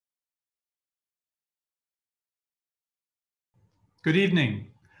Good evening.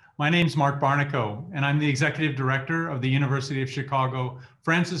 My name is Mark Barnico, and I'm the Executive Director of the University of Chicago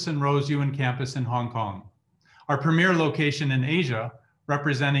Francis and Rose Yuan campus in Hong Kong, our premier location in Asia,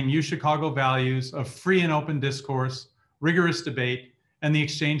 representing UChicago values of free and open discourse, rigorous debate, and the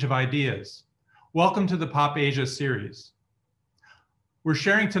exchange of ideas. Welcome to the Pop Asia series. We're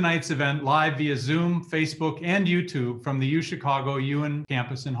sharing tonight's event live via Zoom, Facebook, and YouTube from the UChicago Yuan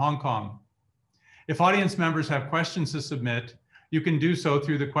campus in Hong Kong. If audience members have questions to submit, you can do so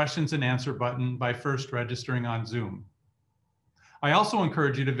through the questions and answer button by first registering on Zoom. I also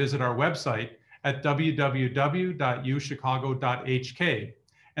encourage you to visit our website at www.uchicago.hk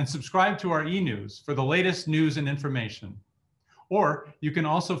and subscribe to our e-news for the latest news and information. Or you can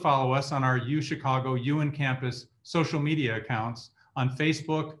also follow us on our UChicago Yuan campus social media accounts on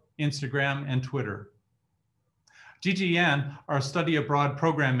Facebook, Instagram, and Twitter. Gigi Yan, our study abroad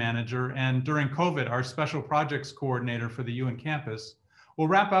program manager, and during COVID, our special projects coordinator for the Yuan campus, will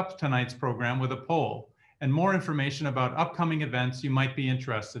wrap up tonight's program with a poll and more information about upcoming events you might be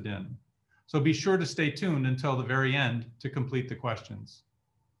interested in. So be sure to stay tuned until the very end to complete the questions.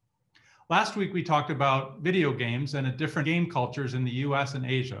 Last week, we talked about video games and different game cultures in the US and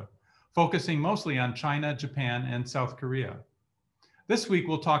Asia, focusing mostly on China, Japan, and South Korea. This week,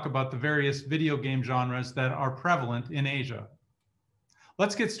 we'll talk about the various video game genres that are prevalent in Asia.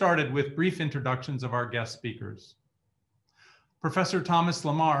 Let's get started with brief introductions of our guest speakers. Professor Thomas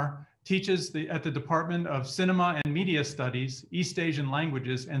Lamar teaches at the Department of Cinema and Media Studies, East Asian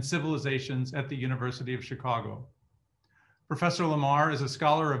Languages and Civilizations at the University of Chicago. Professor Lamar is a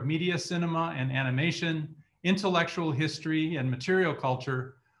scholar of media, cinema, and animation, intellectual history, and material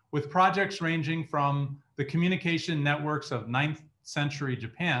culture, with projects ranging from the communication networks of 9th century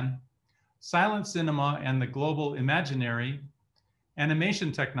Japan, silent cinema and the global imaginary,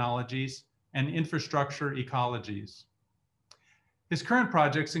 animation technologies, and infrastructure ecologies. His current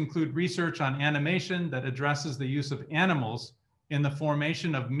projects include research on animation that addresses the use of animals in the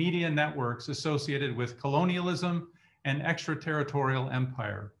formation of media networks associated with colonialism and extraterritorial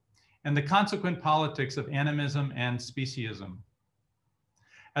empire, and the consequent politics of animism and speciesism.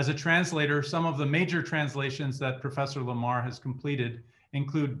 As a translator, some of the major translations that Professor Lamar has completed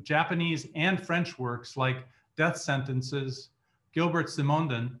include Japanese and French works like Death Sentences, Gilbert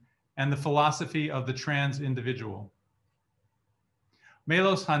Simondon, and The Philosophy of the Trans Individual.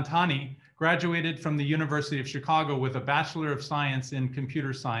 Melos Hantani graduated from the University of Chicago with a Bachelor of Science in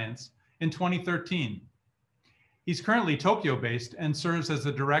Computer Science in 2013. He's currently Tokyo-based and serves as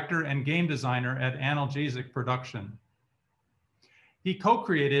the director and game designer at Analgesic Production. He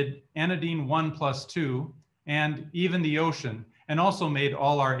co-created Anodyne 1+2 and Even the Ocean, and also made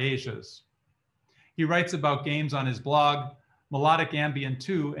All Our Asias. He writes about games on his blog, Melodic Ambient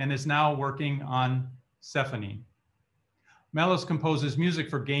 2, and is now working on Cephany. Melos composes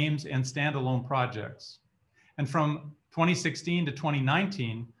music for games and standalone projects. And from 2016 to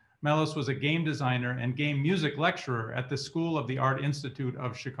 2019, Melos was a game designer and game music lecturer at the School of the Art Institute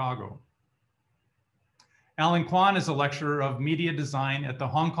of Chicago. Alan Kwan is a lecturer of media design at the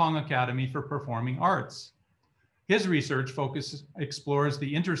Hong Kong Academy for Performing Arts. His research focus explores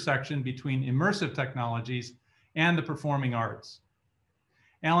the intersection between immersive technologies and the performing arts.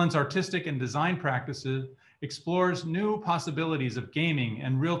 Alan's artistic and design practices explores new possibilities of gaming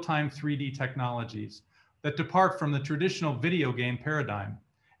and real-time 3D technologies that depart from the traditional video game paradigm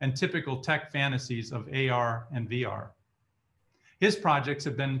and typical tech fantasies of AR and VR. His projects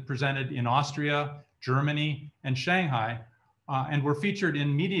have been presented in Austria, Germany, and Shanghai, and were featured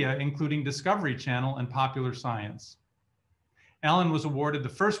in media, including Discovery Channel and Popular Science. Alan was awarded the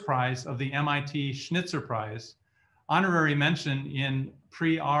first prize of the MIT Schnitzer Prize, honorary mention in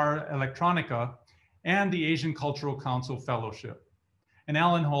Prix Art Electronica, and the Asian Cultural Council Fellowship. And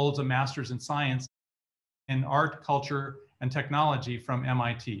Alan holds a Master's in Science in Art, Culture, and Technology from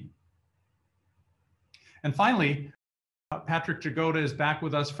MIT. And finally, Patrick Jagoda is back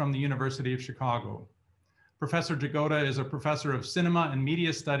with us from the University of Chicago. Professor Jagoda is a professor of cinema and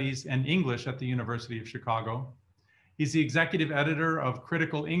media studies and English at the University of Chicago. He's the executive editor of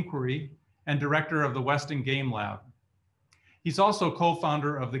Critical Inquiry and director of the Weston Game Lab. He's also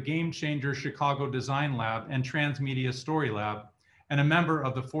co-founder of the Game Changer Chicago Design Lab and Transmedia Story Lab, and a member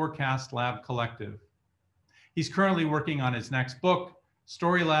of the Forecast Lab Collective. He's currently working on his next book,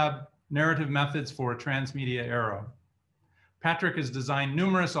 Story Lab: Narrative Methods for a Transmedia Era. Patrick has designed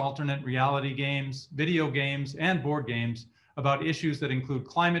numerous alternate reality games, video games, and board games about issues that include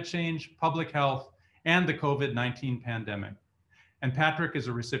climate change, public health, and the COVID-19 pandemic. And Patrick is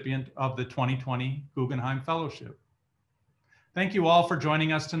a recipient of the 2020 Guggenheim Fellowship. Thank you all for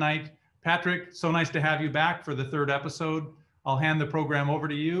joining us tonight. Patrick, so nice to have you back for the third episode. I'll hand the program over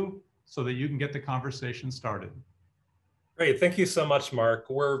to you so that you can get the conversation started. Great, thank you so much, Mark.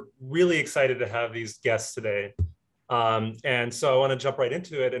 We're really excited to have these guests today. And so I want to jump right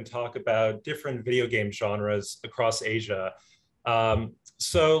into it and talk about different video game genres across Asia.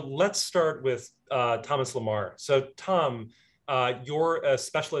 So let's start with Thomas Lamar. So Tom, you're a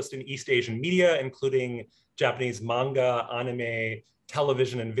specialist in East Asian media, including Japanese manga, anime,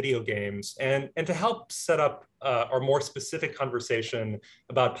 television, and video games. And to help set up our more specific conversation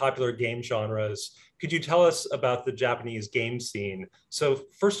about popular game genres, could you tell us about the Japanese game scene? So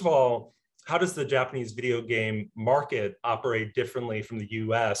first of all, how does the Japanese video game market operate differently from the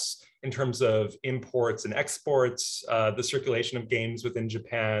US in terms of imports and exports, the circulation of games within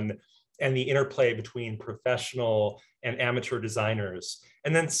Japan, and the interplay between professional and amateur designers?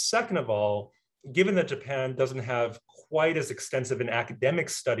 And then second of all, given that Japan doesn't have quite as extensive an academic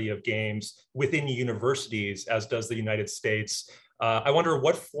study of games within universities as does the United States, I wonder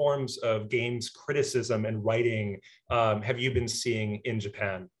what forms of games criticism and writing have you been seeing in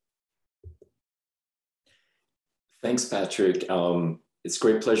Japan? Thanks, Patrick. It's a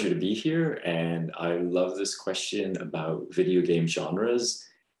great pleasure to be here, and I love this question about video game genres.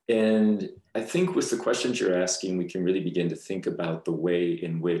 And I think with the questions you're asking, we can really begin to think about the way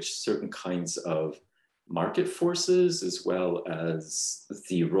in which certain kinds of market forces, as well as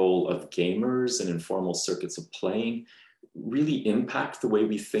the role of gamers and informal circuits of playing, really impact the way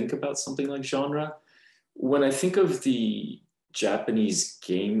we think about something like genre. When I think of the Japanese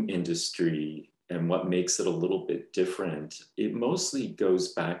game industry and what makes it a little bit different, it mostly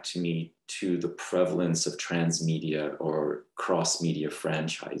goes back to me to the prevalence of transmedia or cross-media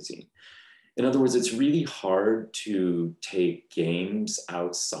franchising. In other words, it's really hard to take games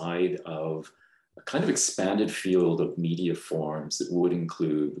outside of a kind of expanded field of media forms that would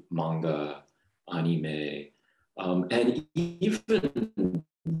include manga, anime, and even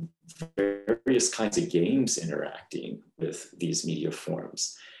various kinds of games interacting with these media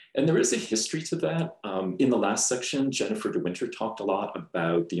forms. And there is a history to that. In the last section, Jennifer De Winter talked a lot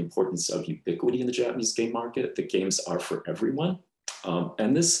about the importance of ubiquity in the Japanese game market, that games are for everyone.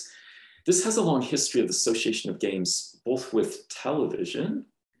 And this has a long history of the association of games, both with television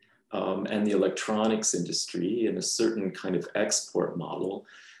and the electronics industry and a certain kind of export model.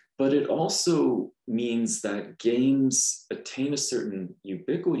 But it also means that games attain a certain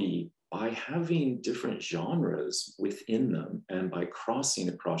ubiquity by having different genres within them and by crossing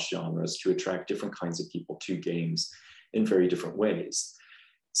across genres to attract different kinds of people to games in very different ways.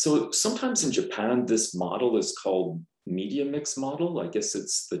 So sometimes in Japan, this model is called media mix model. I guess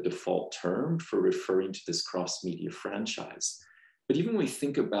it's the default term for referring to this cross-media franchise. But even when we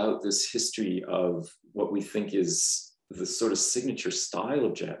think about this history of what we think is the sort of signature style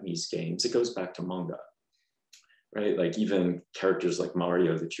of Japanese games, it goes back to manga. Right? Like even characters like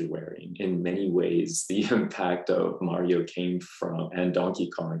Mario that you're wearing, in many ways, the impact of Mario came from, and Donkey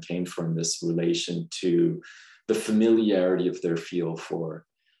Kong came from this relation to the familiarity of their feel for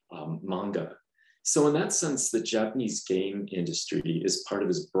manga. So in that sense, the Japanese game industry is part of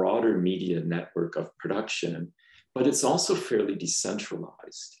this broader media network of production, but it's also fairly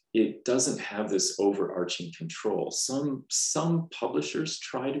decentralized. It doesn't have this overarching control. Some publishers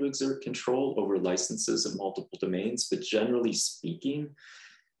try to exert control over licenses in multiple domains, but generally speaking,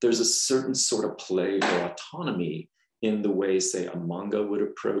 there's a certain sort of play or autonomy in the way, say, a manga would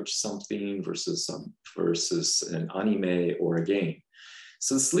approach something versus an anime or a game.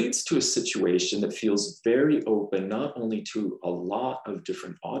 So this leads to a situation that feels very open, not only to a lot of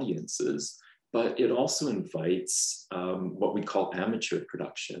different audiences, but it also invites what we call amateur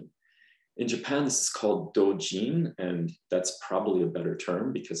production. In Japan, this is called dojin, and that's probably a better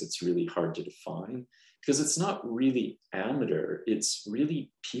term because it's really hard to define, because it's not really amateur, it's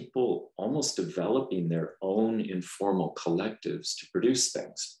really people almost developing their own informal collectives to produce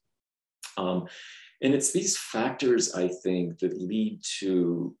things. And it's these factors, I think, that lead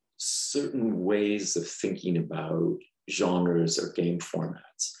to certain ways of thinking about genres or game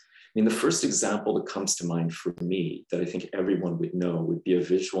formats. I mean, the first example that comes to mind for me that I think everyone would know would be a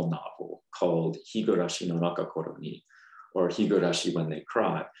visual novel called Higurashi no Nakakoro ni, or Higurashi When They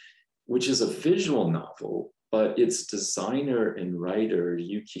Cry, which is a visual novel, but its designer and writer,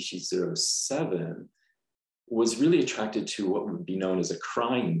 Yuki Shizuru 7, was really attracted to what would be known as a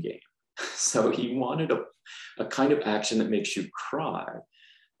crying game. So he wanted a kind of action that makes you cry.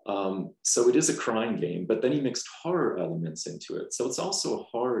 So it is a crying game, but then he mixed horror elements into it. So it's also a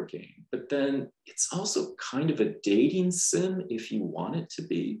horror game, but then it's also kind of a dating sim if you want it to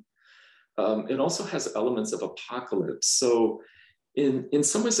be. It also has elements of apocalypse. So In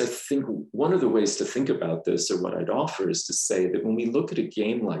some ways, I think one of the ways to think about this, or what I'd offer, is to say that when we look at a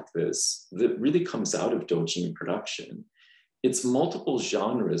game like this that really comes out of Doujin production, it's multiple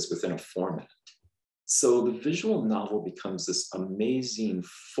genres within a format. So the visual novel becomes this amazing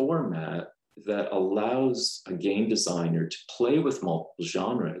format that allows a game designer to play with multiple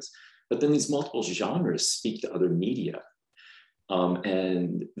genres, but then these multiple genres speak to other media.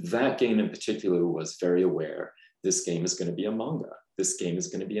 And that game in particular was very aware, this game is going to be a manga. This game is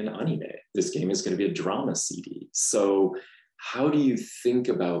going to be an anime. This game is going to be a drama CD. So how do you think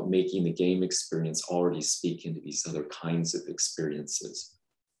about making the game experience already speak into these other kinds of experiences?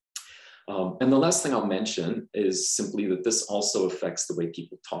 And the last thing I'll mention is simply that this also affects the way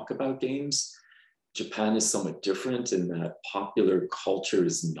people talk about games. Japan is somewhat different in that popular culture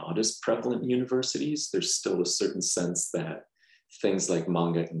is not as prevalent in universities. There's still a certain sense that things like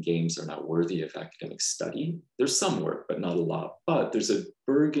manga and games are not worthy of academic study. There's some work, but not a lot. But there's a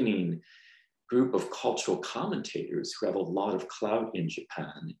burgeoning group of cultural commentators who have a lot of clout in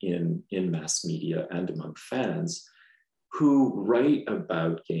Japan, in mass media and among fans, who write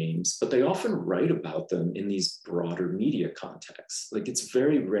about games, but they often write about them in these broader media contexts. Like, it's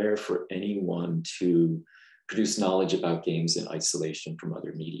very rare for anyone to produce knowledge about games in isolation from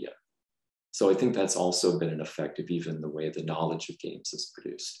other media. So I think that's also been an effect of even the way the knowledge of games is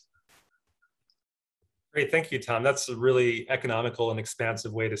produced. Great, thank you, Tom. That's a really economical and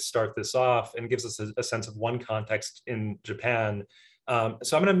expansive way to start this off, and gives us a sense of one context in Japan.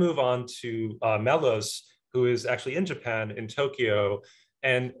 So I'm going to move on to Melos, who is actually in Japan, in Tokyo.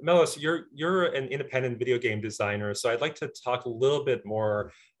 And Melos, you're an independent video game designer, so I'd like to talk a little bit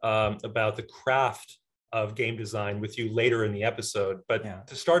more about the craft of game design with you later in the episode. But yeah,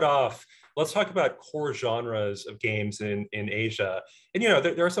 to start off, let's talk about core genres of games in Asia. And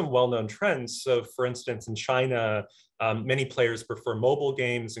there are some well-known trends. So for instance, in China, many players prefer mobile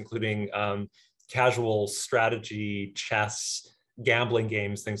games, including casual strategy, chess, gambling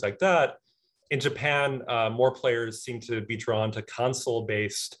games, things like that. In Japan, more players seem to be drawn to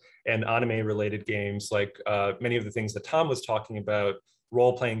console-based and anime-related games, like many of the things that Tom was talking about,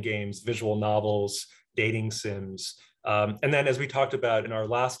 role-playing games, visual novels, dating sims. And then, as we talked about in our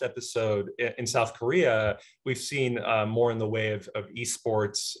last episode, in South Korea, we've seen more in the way of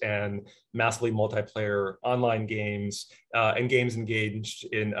eSports and massively multiplayer online games and games engaged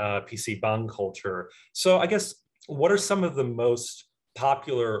in PC bang culture. So I guess, what are some of the most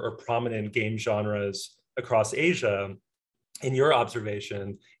popular or prominent game genres across Asia in your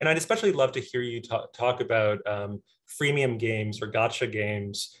observation? And I'd especially love to hear you talk about freemium games or gacha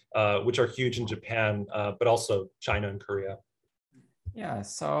games, which are huge in Japan, but also China and Korea. Yeah,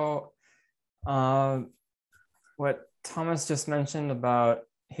 so what Thomas just mentioned about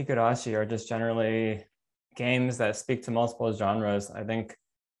higurashi, or just generally games that speak to multiple genres, I think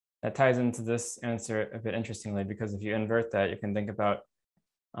that ties into this answer a bit interestingly, because if you invert that, you can think about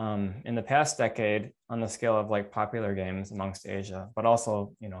in the past decade, on the scale of like popular games amongst Asia, but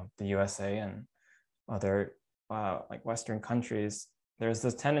also, the USA and other like Western countries, there's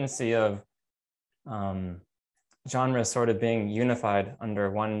this tendency of genres sort of being unified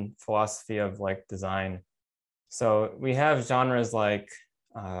under one philosophy of like design. So we have genres like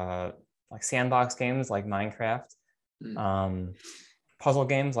sandbox games like Minecraft, puzzle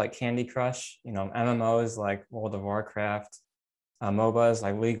games like Candy Crush, MMOs like World of Warcraft, MOBAs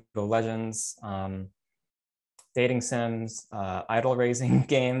like League of Legends, dating sims, idol raising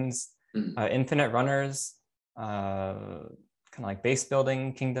games, infinite runners, kind of like base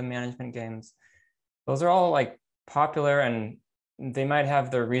building, kingdom management games. Those are all like popular, and they might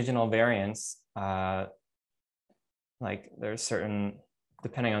have their regional variants. Like there's certain,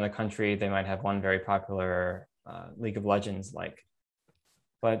 depending on the country, they might have one very popular League of Legends like.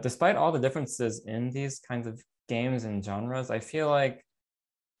 But despite all the differences in these kinds of games and genres, I feel like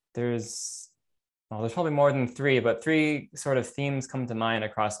there's probably more than three, but three sort of themes come to mind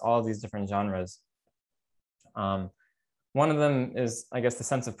across all of these different genres. One of them is, I guess, the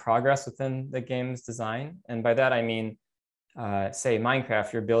sense of progress within the game's design. And by that, I mean, say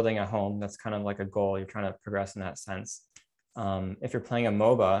Minecraft, you're building a home. That's kind of like a goal. You're trying to progress in that sense. If you're playing a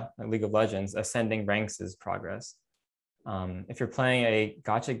MOBA, like League of Legends, ascending ranks is progress. If you're playing a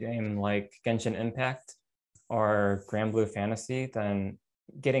gacha game like Genshin Impact or Grand Blue Fantasy, then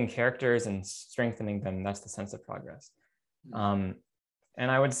getting characters and strengthening them, that's the sense of progress. And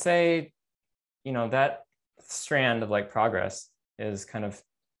I would say, that strand of like progress is kind of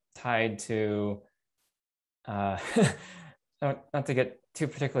tied to, not to get too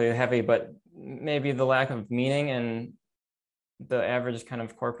particularly heavy, but maybe the lack of meaning in the average kind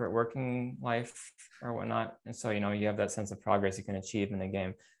of corporate working life or whatnot. And so, you have that sense of progress you can achieve in a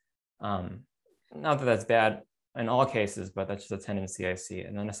game. Not that that's bad in all cases, but that's just a tendency I see.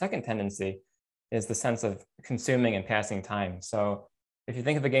 And then a second tendency is the sense of consuming and passing time. So if you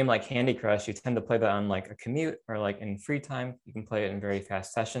think of a game like Candy Crush, you tend to play that on like a commute or like in free time. You can play it in very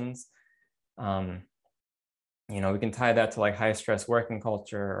fast sessions. We can tie that to like high stress working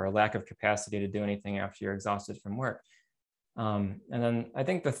culture or lack of capacity to do anything after you're exhausted from work. And then I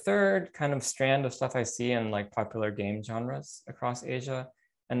think the third kind of strand of stuff I see in like popular game genres across Asia,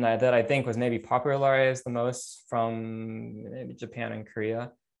 and that I think was maybe popularized the most from maybe Japan and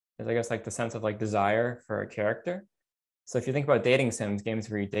Korea, is I guess like the sense of like desire for a character. So if you think about dating sims, games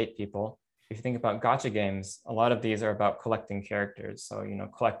where you date people, if you think about gacha games, a lot of these are about collecting characters. So,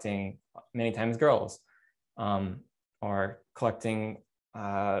 collecting many times girls, or collecting,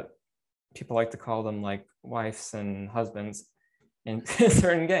 people like to call them like wives and husbands in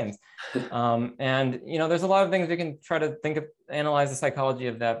certain games. And, there's a lot of things we can try to analyze the psychology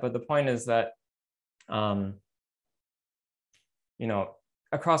of that. But the point is that,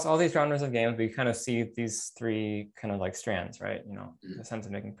 across all these genres of games, we kind of see these three kind of like strands, right? The sense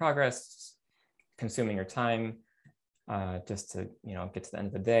of making progress, consuming your time, just to, get to the end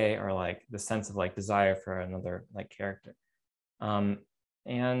of the day, or like the sense of like desire for another like character.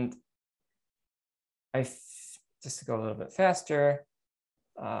 And just to go a little bit faster,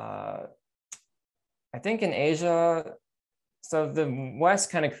 I think in Asia, so the West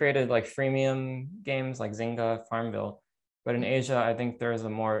kind of created like freemium games like Zynga, Farmville. But in Asia, I think there's a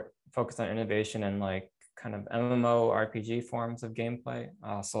more focus on innovation and like kind of MMO RPG forms of gameplay.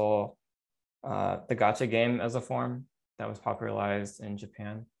 So the gacha game as a form that was popularized in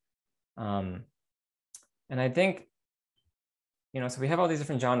Japan. And I think, so we have all these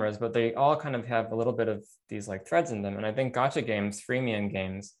different genres, but they all kind of have a little bit of these like threads in them. And I think gacha games, freemium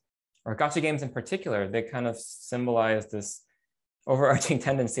games, or gacha games in particular, they kind of symbolize this overarching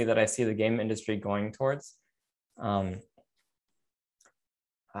tendency that I see the game industry going towards.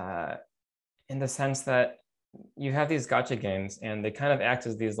 In the sense that you have these gacha games and they kind of act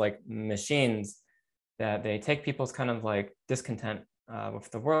as these like machines that they take people's kind of like discontent with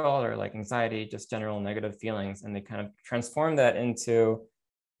the world or like anxiety, just general negative feelings, and they kind of transform that into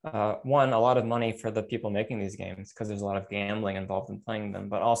one, a lot of money for the people making these games because there's a lot of gambling involved in playing them,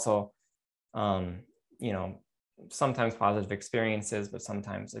 but also, sometimes positive experiences, but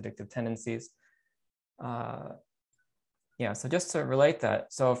sometimes addictive tendencies. So just to relate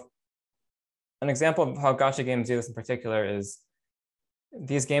that, so an example of how gacha games do this in particular is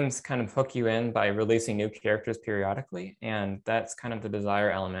these games kind of hook you in by releasing new characters periodically, and that's kind of the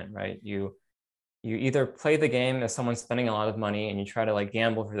desire element, right? You either play the game as someone spending a lot of money and you try to like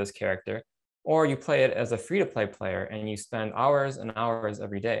gamble for this character, or you play it as a free-to-play player and you spend hours and hours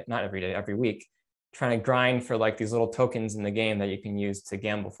every day, not every day, every week, trying to grind for like these little tokens in the game that you can use to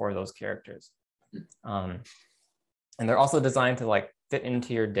gamble for those characters. And they're also designed to like fit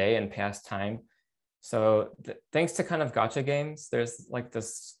into your day and pass time. So thanks to kind of gacha games, there's like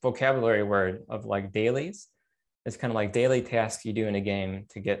this vocabulary word of like dailies. It's kind of like daily tasks you do in a game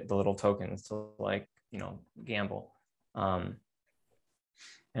to get the little tokens to like, gamble. And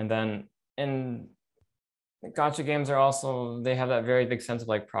then in gacha games are also, they have that very big sense of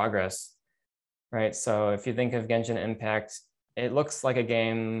like progress, right? So if you think of Genshin Impact, it looks like a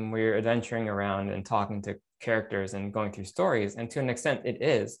game where you're adventuring around and talking to characters and going through stories. And to an extent it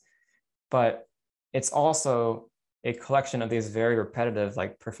is, but it's also a collection of these very repetitive,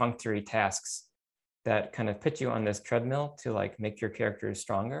 like perfunctory tasks that kind of put you on this treadmill to like make your characters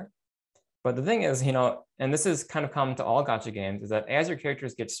stronger. But the thing is, and this is kind of common to all gacha games, is that as your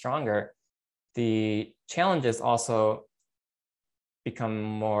characters get stronger, the challenges also become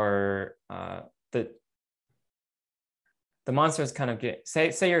more, the monsters kind of get,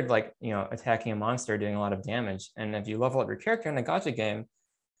 say you're like, attacking a monster, doing a lot of damage. And if you level up your character in a gacha game,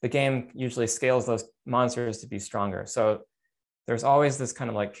 the game usually scales those monsters to be stronger. So there's always this kind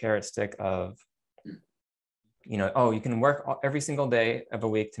of like carrot stick of, oh, you can work every single day of a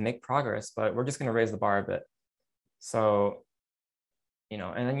week to make progress, but we're just going to raise the bar a bit. So,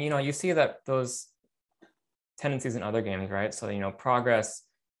 and then, you see that those tendencies in other games, right? So, progress,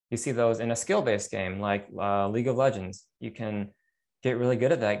 you see those in a skill-based game like League of Legends. You can get really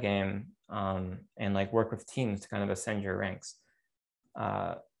good at that game and like work with teams to kind of ascend your ranks.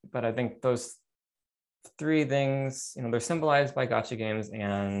 But I think those three things, they're symbolized by gacha games.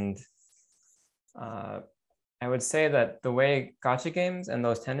 And I would say that the way gacha games and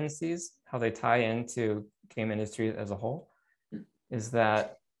those tendencies, how they tie into game industry as a whole, is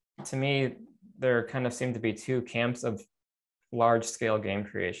that to me, there kind of seem to be two camps of large scale game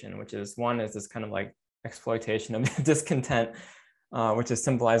creation, which is one is this kind of like exploitation of discontent, which is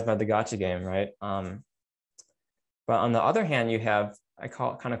symbolized by the gacha game, right? But on the other hand, you have, I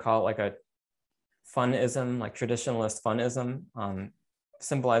kind of call it like a funism, like traditionalist funism,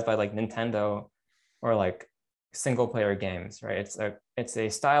 symbolized by like Nintendo or like single player games, right? It's a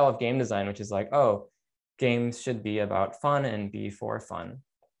style of game design, which is like, oh, games should be about fun and be for fun.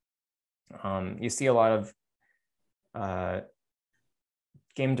 You see a lot of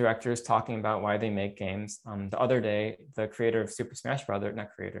game directors talking about why they make games. The other day, the creator of Super Smash Brothers,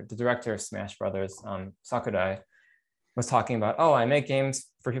 not creator, the director of Smash Brothers, Sakurai, was talking about, oh, I make games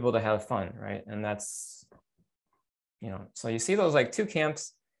for people to have fun, right? And that's, so you see those like two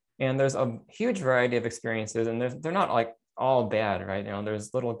camps, and there's a huge variety of experiences, and they're not like all bad, right?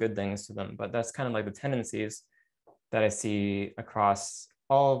 There's little good things to them, but that's kind of like the tendencies that I see across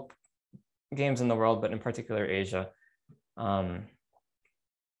all games in the world, but in particular Asia. And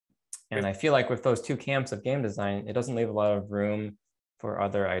I feel like with those two camps of game design, it doesn't leave a lot of room for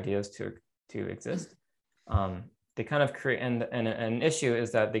other ideas to exist. They kind of create, and an issue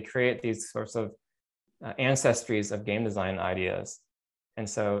is that they create these sorts of ancestries of game design ideas. And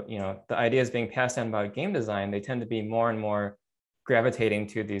so, the ideas being passed down about game design, they tend to be more and more gravitating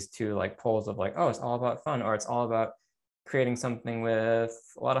to these two like poles of like, oh, it's all about fun, or it's all about creating something with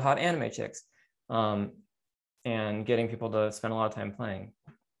a lot of hot anime chicks, and getting people to spend a lot of time playing.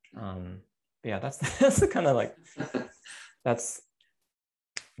 Yeah, that's the kind of like, that's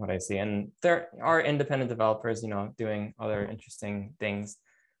what I see. And there are independent developers, doing other interesting things,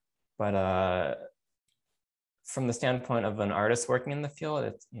 but from the standpoint of an artist working in the field,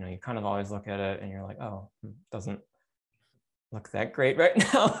 it's, you kind of always look at it and you're like, oh, it doesn't look that great right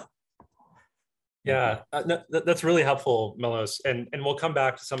now. Yeah, no, that's really helpful, Melos. And we'll come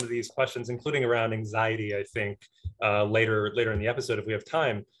back to some of these questions, including around anxiety, I think, later in the episode if we have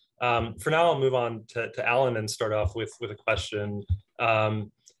time. For now, I'll move on to Alan and start off with a question.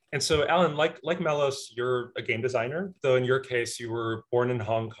 And so, Alan, like Melos, you're a game designer, though in your case, you were born in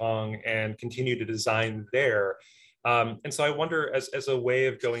Hong Kong and continue to design there. And so I wonder, as a way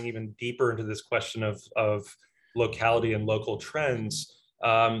of going even deeper into this question of locality and local trends,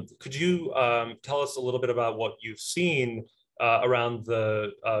 could you tell us a little bit about what you've seen around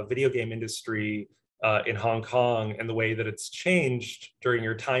the video game industry in Hong Kong and the way that it's changed during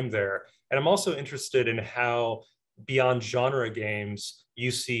your time there? And I'm also interested in how, beyond genre games, you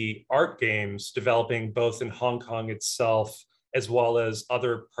see art games developing both in Hong Kong itself as well as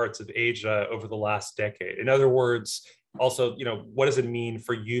other parts of Asia over the last decade. In other words, also, what does it mean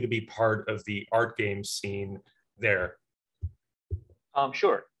for you to be part of the art game scene there?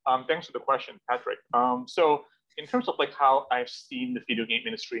 Sure. Thanks for the question, Patrick. So in terms of like how I've seen the video game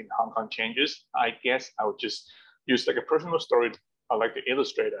industry in Hong Kong changes, I guess I would just use like a personal story I like to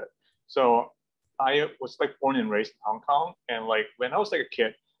illustrate it. So I was like born and raised in Hong Kong, and like when I was like a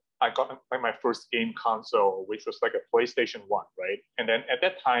kid, I got like my first game console, which was like a PlayStation 1, right? And then at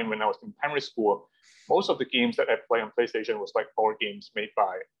that time, when I was in primary school, most of the games that I play on PlayStation was like board games made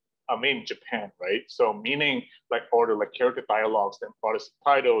in Japan, right? So meaning like all the like character dialogues and all the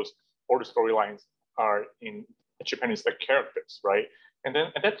subtitles, all the storylines are in Japanese like characters, right? And then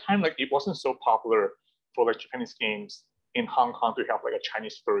at that time, like it wasn't so popular for like Japanese games in Hong Kong to have like a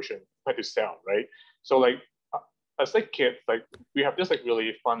Chinese version to sell, right? So like as a kid, like we have this like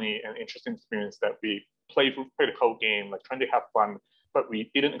really funny and interesting experience that we played the whole game, like trying to have fun, but we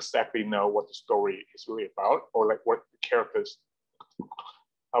didn't exactly know what the story is really about or like what the characters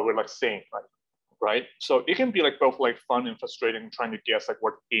we're like saying, like, right? So it can be like both like fun and frustrating trying to guess like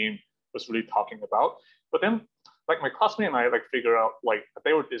what the game was really talking about. But then like my classmate and I like figure out like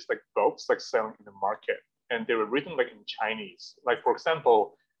there were these like books like selling in the market, and they were written like in Chinese. Like for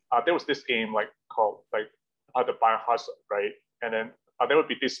example, there was this game like called like the Biohazard, right? And then there would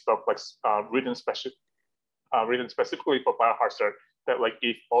be this book like written specifically for Biohazard that like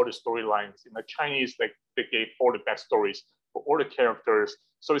gave all the storylines in like Chinese. Like they gave all the backstories for all the characters.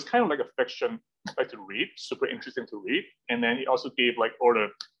 So it's kind of like a fiction like to read, super interesting to read. And then it also gave like all the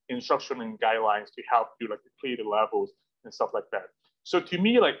instruction and guidelines to help you like to clear the levels and stuff like that. So to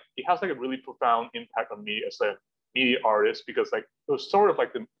me, like it has like a really profound impact on me as a media artist, because like it was sort of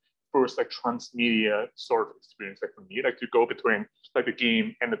like the first like transmedia sort of experience like for me, like to go between like the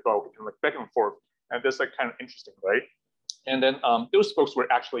game and the book and like back and forth. And that's like kind of interesting, right? And then those books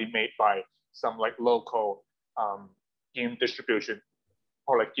were actually made by some like local game distribution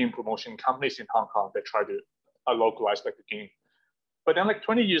or like game promotion companies in Hong Kong that try to localize like the game. But then like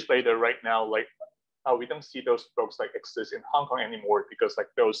 20 years later, right now, like we don't see those books like exist in Hong Kong anymore, because like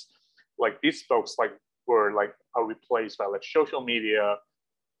these books like were like are replaced by like social media,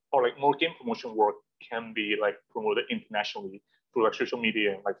 or like more game promotion work can be like promoted internationally through like social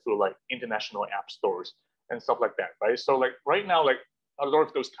media and like through like international app stores and stuff like that, right? So like right now, like a lot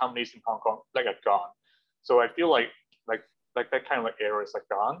of those companies in Hong Kong like are gone. So I feel like that kind of like era is like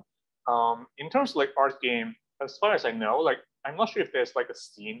gone. In terms of like art game, as far as I know, like I'm not sure if there's like a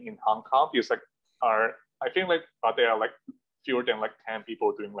scene in Hong Kong because like I think like there are like fewer than like 10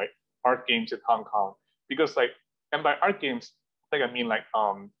 people doing like art games in Hong Kong, because like, and by art games, like I mean like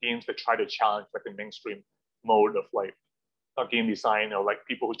games that try to challenge like the mainstream mode of like a game design, or like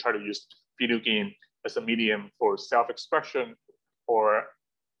people who try to use video game as a medium for self-expression or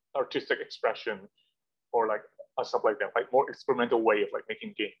artistic expression, or like stuff like that, like more experimental way of like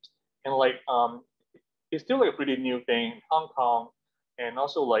making games. And like it's still like a pretty new thing in Hong Kong. And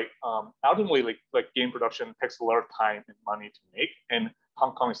also like ultimately like game production takes a lot of time and money to make, and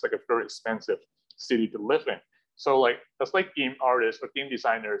Hong Kong is like a very expensive city to live in. So like that's like game artists or game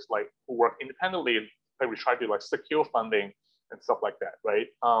designers like who work independently, like we try to like secure funding and stuff like that, right?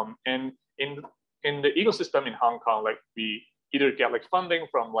 And in the ecosystem in Hong Kong, like we either get like funding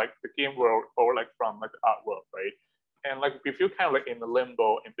from like the game world or like from like the art world, right? And like we feel kind of like in the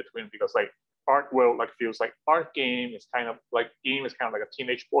limbo in between, because like art world like feels like art game is kind of like game is kind of like a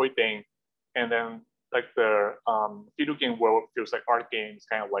teenage boy thing, and then like the video game world feels like art game is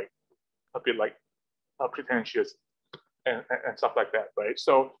kind of like a bit like pretentious and stuff like that, right?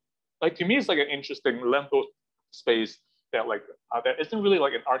 So like to me it's like an interesting limbo space that like there isn't really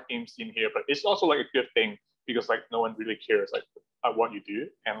like an art game scene here, but it's also like a good thing because like no one really cares like what you do,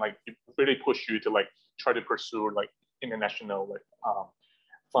 and like it really push you to like try to pursue like international like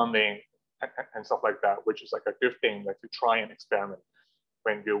funding and stuff like that, which is like a good thing, like to try and experiment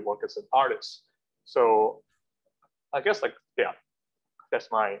when you work as an artist. So I guess like yeah, that's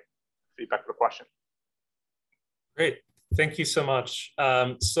my feedback for the question. Great. Thank you so much.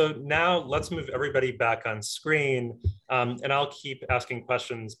 So now let's move everybody back on screen, and I'll keep asking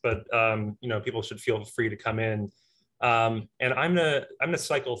questions, but you know, people should feel free to come in. And I'm gonna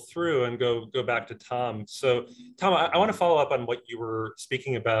cycle through and go back to Tom. So Tom, I want to follow up on what you were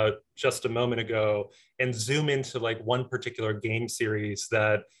speaking about just a moment ago and zoom into like one particular game series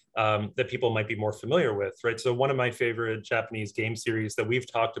that that people might be more familiar with, right? So one of my favorite Japanese game series that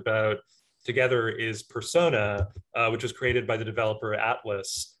we've talked about together is Persona, which was created by the developer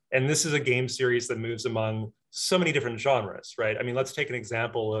Atlas. And this is a game series that moves among so many different genres, right? I mean, let's take an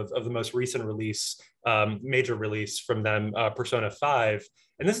example of the most recent release, major release from them, Persona 5.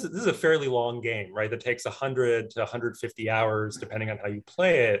 And this is a fairly long game, right? That takes 100 to 150 hours, depending on how you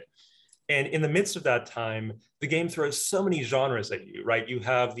play it. And in the midst of that time, the game throws so many genres at you, right? You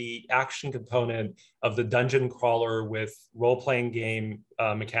have the action component of the dungeon crawler with role-playing game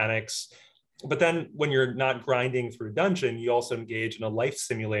mechanics. But then when you're not grinding through dungeon, you also engage in a life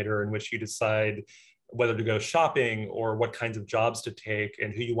simulator in which you decide whether to go shopping or what kinds of jobs to take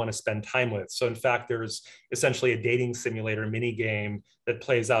and who you want to spend time with. So in fact, there's essentially a dating simulator mini game that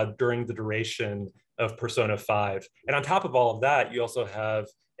plays out during the duration of Persona 5. And on top of all of that, you also have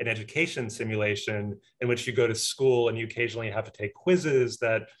an education simulation in which you go to school and you occasionally have to take quizzes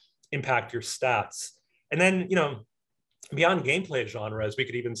that impact your stats. And then, you know, beyond gameplay genres, we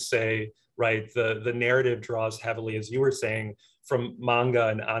could even say, right, the narrative draws heavily, as you were saying, from manga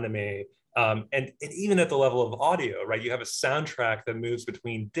and anime. And even at the level of audio, right, you have a soundtrack that moves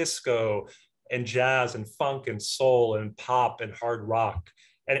between disco and jazz and funk and soul and pop and hard rock.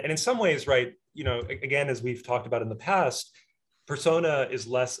 And in some ways, right, you know, again, as we've talked about in the past, Persona is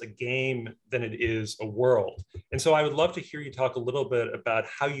less a game than it is a world. And so I would love to hear you talk a little bit about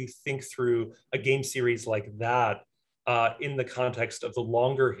how you think through a game series like that in the context of the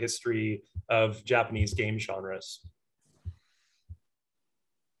longer history of Japanese game genres.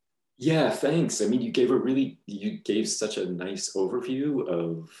 Yeah, thanks. I mean, you gave such a nice overview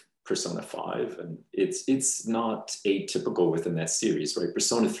of Persona 5, and it's not atypical within that series, right?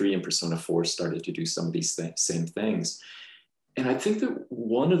 Persona 3 and Persona 4 started to do some of these same things. And I think that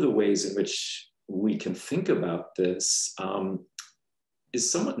one of the ways in which we can think about this is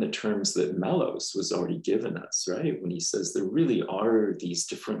somewhat in the terms that Mellos was already given us, right? When he says there really are these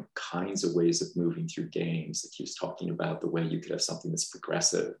different kinds of ways of moving through games. Like he was talking about the way you could have something that's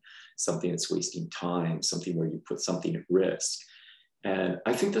progressive, something that's wasting time, something where you put something at risk. And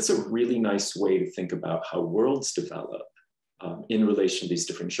I think that's a really nice way to think about how worlds develop in relation to these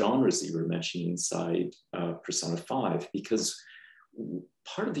different genres that you were mentioning inside Persona 5, because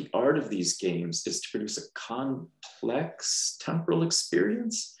part of the art of these games is to produce a complex temporal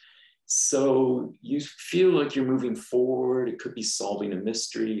experience. So you feel like you're moving forward. It could be solving a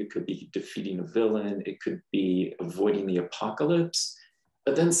mystery. It could be defeating a villain. It could be avoiding the apocalypse.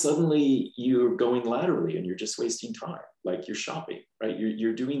 But then suddenly you're going laterally and you're just wasting time, like you're shopping, right?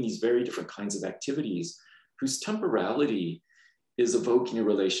 You're doing these very different kinds of activities whose temporality is evoking a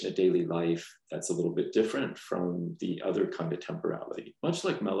relation to daily life that's a little bit different from the other kind of temporality, much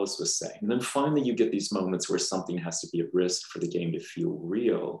like Melos was saying. And then finally you get these moments where something has to be at risk for the game to feel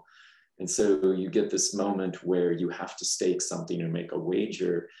real. And so you get this moment where you have to stake something and make a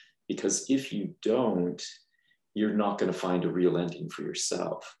wager, because if you don't, you're not going to find a real ending for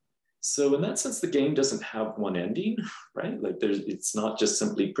yourself. So in that sense, the game doesn't have one ending, right? Like it's not just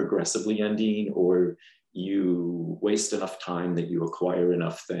simply progressively ending, or you waste enough time that you acquire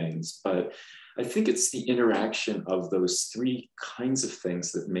enough things. But I think it's the interaction of those three kinds of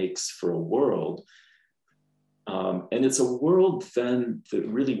things that makes for a world. And it's a world then that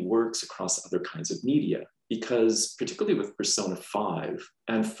really works across other kinds of media, because particularly with Persona 5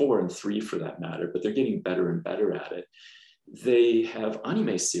 and 4 and 3 for that matter, but they're getting better and better at it, they have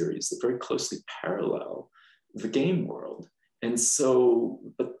anime series that very closely parallel the game world. And so,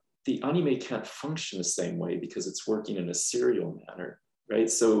 but the anime can't function the same way because it's working in a serial manner, right?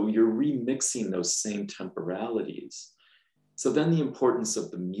 So you're remixing those same temporalities. So then the importance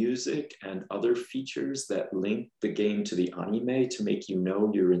of the music and other features that link the game to the anime to make you know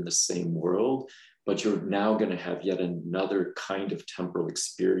you're in the same world, but you're now going to have yet another kind of temporal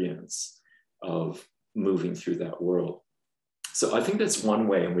experience of moving through that world. So I think that's one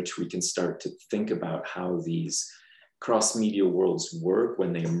way in which we can start to think about how these cross-media worlds work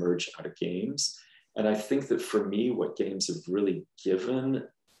when they emerge out of games. And I think that for me, what games have really given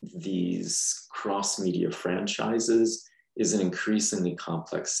these cross-media franchises is an increasingly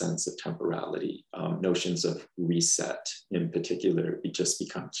complex sense of temporality. Notions of reset in particular just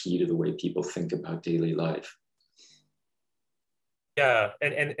become key to the way people think about daily life. Yeah,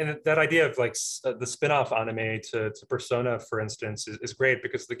 and that idea of like the spin-off anime to Persona, for instance, is great,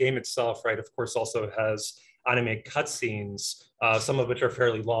 because the game itself, right, of course, also has anime cutscenes, some of which are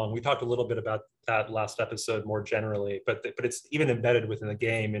fairly long. We talked a little bit about that last episode more generally, but it's even embedded within the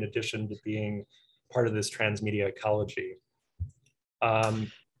game in addition to being part of this transmedia ecology.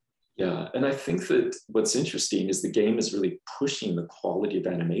 Yeah, and I think that what's interesting is the game is really pushing the quality of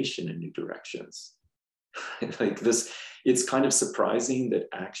animation in new directions. Like this, it's kind of surprising that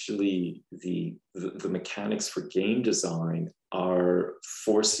actually the mechanics for game design are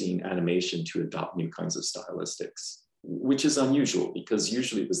forcing animation to adopt new kinds of stylistics, which is unusual because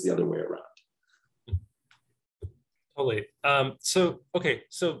usually it was the other way around. Totally. Okay,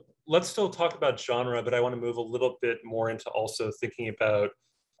 so let's still talk about genre, but I want to move a little bit more into also thinking about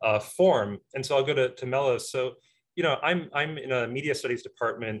form. And so I'll go to Melos. So, you know, I'm in a media studies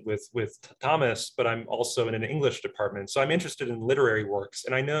department with Thomas, but I'm also in an English department. So I'm interested in literary works.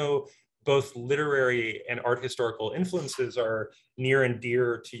 And I know both literary and art historical influences are near and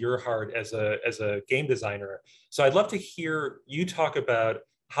dear to your heart as a game designer. So I'd love to hear you talk about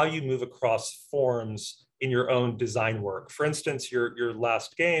how you move across forms in your own design work. For instance, your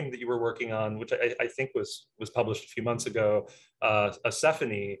last game that you were working on, which I think was published a few months ago,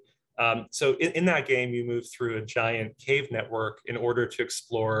 Persephone. So in that game, you move through a giant cave network in order to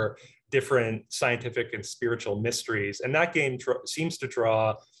explore different scientific and spiritual mysteries. And that game seems to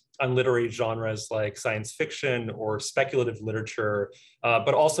draw on literary genres like science fiction or speculative literature,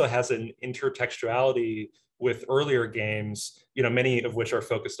 but also has an intertextuality with earlier games, you know, many of which are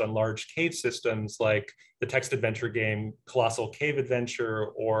focused on large cave systems, like the text adventure game Colossal Cave Adventure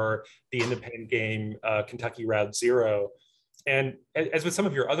or the independent game Kentucky Route Zero. And as with some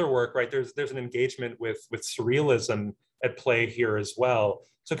of your other work, right, there's an engagement with surrealism at play here as well.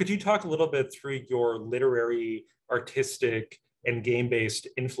 So could you talk a little bit through your literary, artistic, and game-based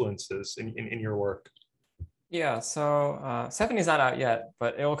influences in your work? Yeah, so Stephanie's not out yet,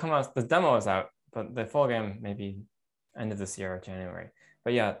 but it will come out. The demo is out, but the full game maybe end of this year or January.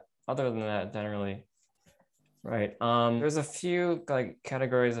 But yeah, other than that, generally, right. There's a few like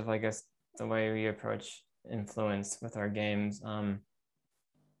categories of, I guess, the way we approach influence with our games.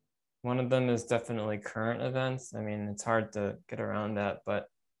 One of them is definitely current events. I mean, it's hard to get around that, but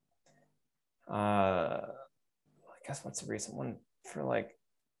I guess what's a recent one for like,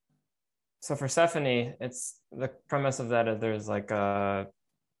 so for Persephone, it's the premise of that is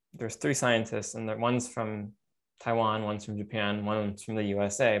there's three scientists, and one's from Taiwan, one's from Japan, one's from the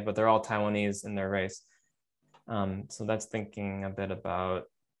USA, but they're all Taiwanese in their race. So that's thinking a bit about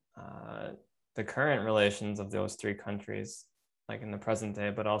the current relations of those three countries, like in the present day,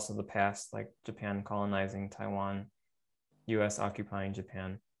 but also the past, like Japan colonizing Taiwan, US occupying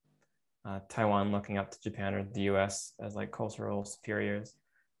Japan. Taiwan looking up to Japan or the US as like cultural superiors.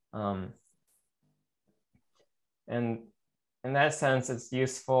 And in that sense, it's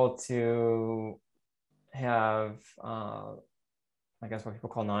useful to have, I guess what people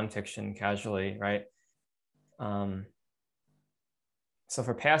call nonfiction casually, right? So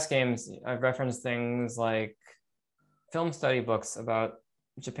for past games, I've referenced things like film study books about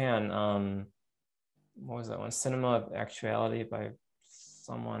Japan. What was that one? Cinema of Actuality by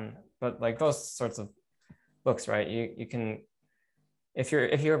someone, but like those sorts of books, right? You can, if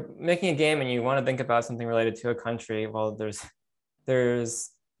you're making a game and you want to think about something related to a country, well, there's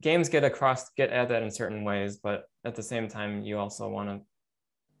games get at that in certain ways, but at the same time, you also want to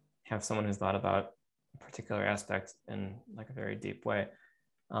have someone who's thought about a particular aspect in like a very deep way.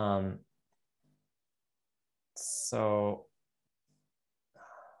 So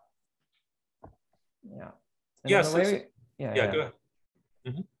yeah. And yeah, go ahead.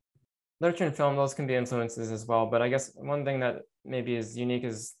 Mm-hmm. Literature and film, those can be influences as well. But I guess one thing that maybe is unique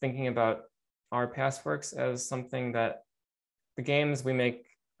is thinking about our past works as something that the games we make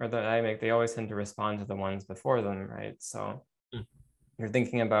or that I make, they always tend to respond to the ones before them, right? So you're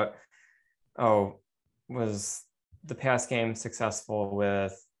thinking about, oh, was the past game successful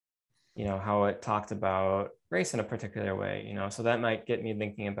with, you know, how it talked about race in a particular way, you know? So that might get me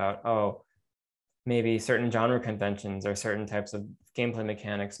thinking about, oh, maybe certain genre conventions or certain types of gameplay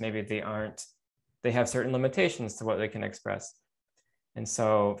mechanics, maybe they have certain limitations to what they can express. And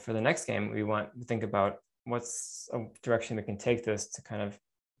so for the next game, we want to think about what's a direction we can take this to kind of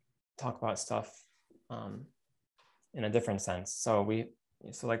talk about stuff in a different sense. So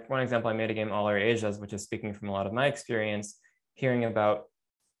like one example, I made a game, All Our Asias, which is speaking from a lot of my experience, hearing about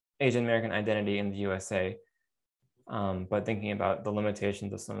Asian American identity in the USA, but thinking about the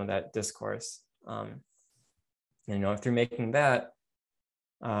limitations of some of that discourse. You know, through making that,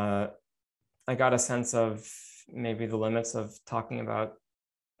 I got a sense of maybe the limits of talking about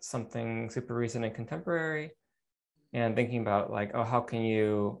something super recent and contemporary, and thinking about like, oh, how can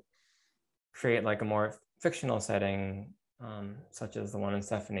you create like a more fictional setting, such as the one in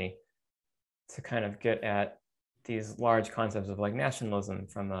Stephanie, to kind of get at these large concepts of like nationalism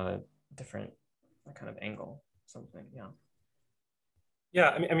from a different kind of angle, something, yeah.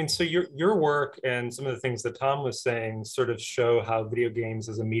 Yeah, I mean, so your work and some of the things that Tom was saying sort of show how video games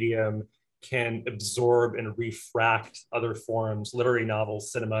as a medium can absorb and refract other forms, literary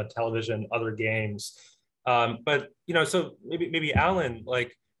novels, cinema, television, other games. But you know, so maybe Alan,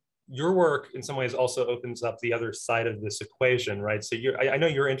 like your work in some ways also opens up the other side of this equation, right? So I know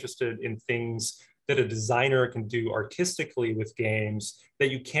you're interested in things that a designer can do artistically with games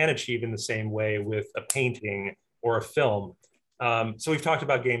that you can achieve in the same way with a painting or a film. So we've talked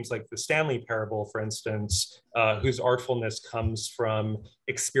about games like the Stanley Parable, for instance, whose artfulness comes from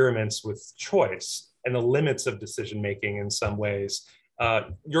experiments with choice and the limits of decision-making in some ways.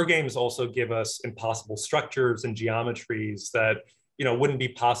 Your games also give us impossible structures and geometries that, you know, wouldn't be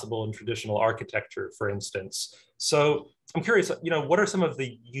possible in traditional architecture, for instance. So I'm curious, you know, what are some of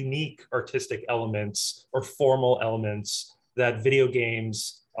the unique artistic elements or formal elements that video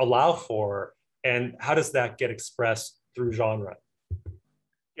games allow for, and how does that get expressed through genre?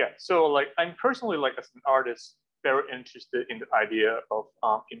 Yeah, so like I'm personally, like as an artist, very interested in the idea of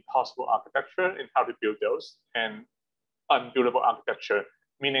impossible architecture and how to build those, and unbuildable architecture,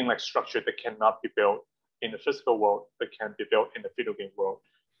 meaning like structure that cannot be built in the physical world but can be built in the video game world.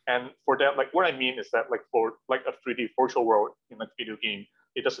 And for that, like what I mean is that like for like a 3D virtual world in a video game,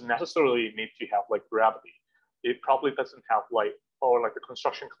 it doesn't necessarily need to have like gravity. It probably doesn't have like, or like the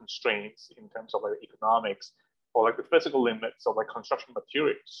construction constraints in terms of like economics, or like the physical limits of like construction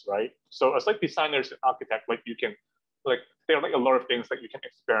materials, right? So as like designers and architects, like you can, like there are like a lot of things that you can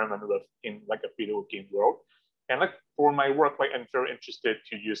experiment with in like a video game world. And like for my work, like I'm very interested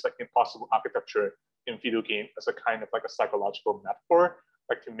to use like impossible architecture in video game as a kind of like a psychological metaphor,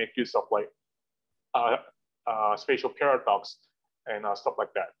 like to make use of like spatial paradox and stuff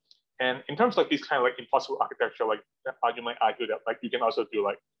like that. And in terms of like these kind of like impossible architecture, like you might argue that like you can also do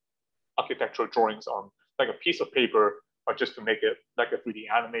like architectural drawings on like a piece of paper, or just to make it like a 3D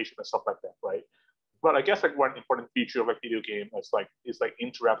animation and stuff like that, right? But I guess like one important feature of like video game is like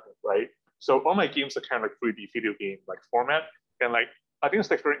interactive, right? So all my games are kind of like 3D video game like format, and like I think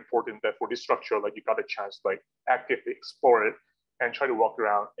it's like very important that for this structure, like you got a chance to like actively explore it and try to walk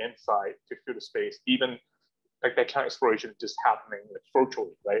around inside to feel the space. Even like that kind of exploration just happening like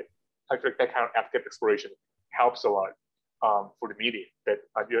virtually, right? I think that kind of active exploration helps a lot for the medium, that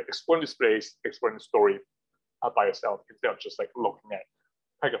you're exploring the space, exploring the story by yourself instead of just like looking at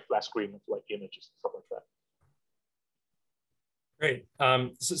like a flat screen of like images and stuff like that. Great.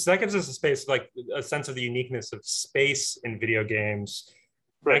 So that gives us a space, like a sense of the uniqueness of space in video games.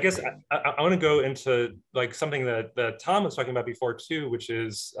 Right. I guess I want to go into like something that Tom was talking about before too, which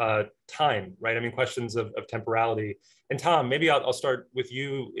is time, right? I mean, questions of temporality. And Tom, maybe I'll start with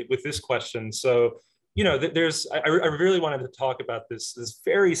you with this question. So, you know, I really wanted to talk about this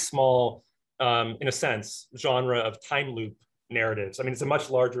very small, in a sense, genre of time loop narratives. I mean, it's a much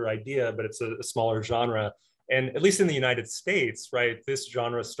larger idea, but it's a smaller genre. And at least in the United States, right, this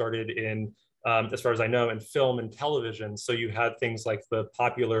genre started in, as far as I know, in film and television. So you had things like the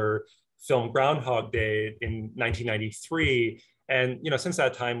popular film Groundhog Day in 1993. And, you know, since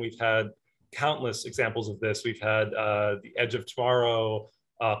that time, we've had countless examples of this. We've had The Edge of Tomorrow,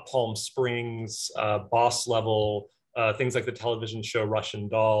 Palm Springs, Boss Level, things like the television show Russian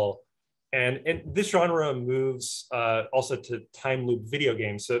Doll. And this genre moves also to time loop video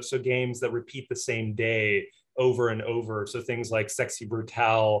games. So games that repeat the same day over and over. So things like Sexy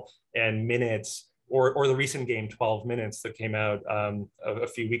Brutale and Minutes, or the recent game 12 Minutes that came out a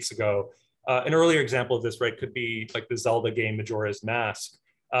few weeks ago. An earlier example of this, right, could be like the Zelda game Majora's Mask.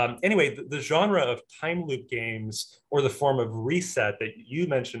 Anyway, the genre of time loop games, or the form of reset that you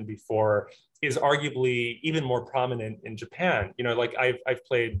mentioned before, is arguably even more prominent in Japan. You know, like I've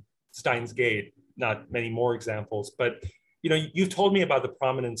played Steins Gate, not many more examples, but you know, you've told me about the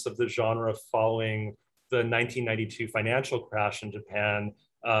prominence of the genre following the 1992 financial crash in Japan.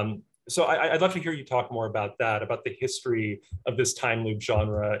 So I'd love to hear you talk more about that, about the history of this time loop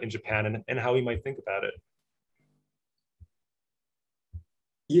genre in Japan and how we might think about it.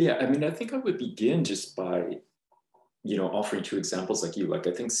 Yeah, I mean, I think I would begin just by, you know, offering two examples like you. Like,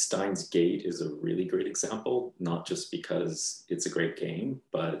 I think Steins Gate is a really great example, not just because it's a great game,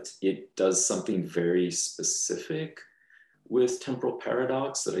 but it does something very specific with temporal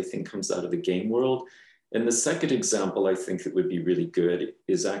paradox that I think comes out of the game world. And the second example I think that would be really good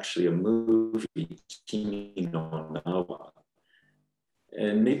is actually a movie, Kimi no Nawa.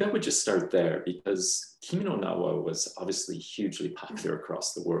 And maybe I would just start there because Kimi no Nawa was obviously hugely popular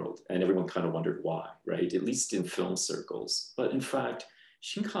across the world, and everyone kind of wondered why, right? At least in film circles. But in fact,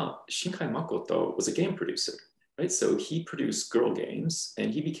 Shinkai Makoto was a game producer, right? So he produced girl games,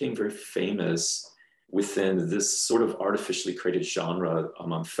 and he became very famous within this sort of artificially created genre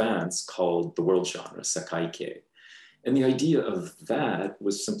among fans called the world genre, Sakaike. And the idea of that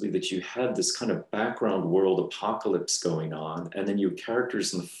was simply that you had this kind of background world apocalypse going on, and then you had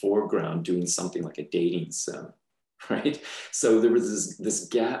characters in the foreground doing something like a dating sim, right? So there was this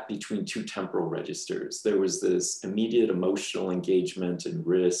gap between two temporal registers. There was this immediate emotional engagement and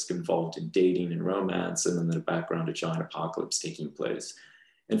risk involved in dating and romance, and then in the background, a giant apocalypse taking place.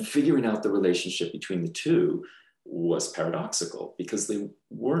 And figuring out the relationship between the two was paradoxical because they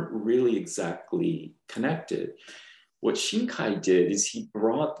weren't really exactly connected. What Shinkai did is he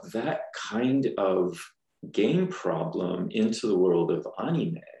brought that kind of game problem into the world of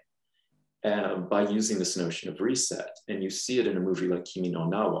anime by using this notion of reset. And you see it in a movie like Kimi no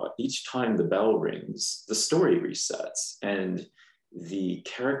Nawa. Each time the bell rings, the story resets and the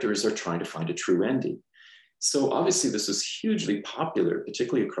characters are trying to find a true ending. So obviously this was hugely popular,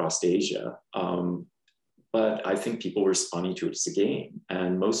 particularly across Asia. But I think people were responding to it as a game.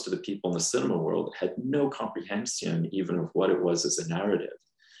 And most of the people in the cinema world had no comprehension even of what it was as a narrative.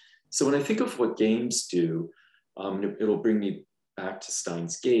 So when I think of what games do, it'll bring me back to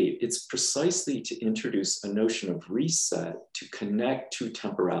Steins Gate. It's precisely to introduce a notion of reset to connect two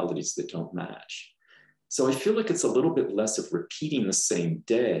temporalities that don't match. So I feel like it's a little bit less of repeating the same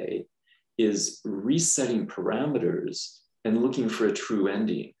day, is resetting parameters and looking for a true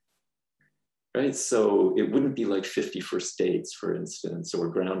ending, right? So it wouldn't be like 50 First Dates, for instance, or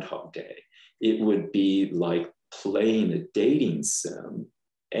Groundhog Day. It would be like playing a dating sim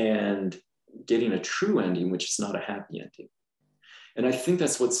and getting a true ending, which is not a happy ending. And I think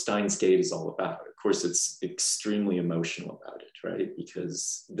that's what Steins Gate is all about. Of course, it's extremely emotional about it, right?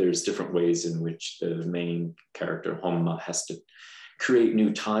 Because there's different ways in which the main character, Honma, has to create new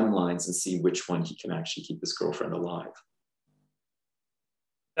timelines and see which one he can actually keep his girlfriend alive.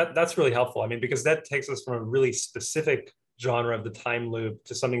 That's really helpful. I mean, because that takes us from a really specific genre of the time loop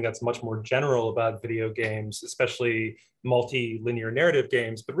to something that's much more general about video games, especially multi-linear narrative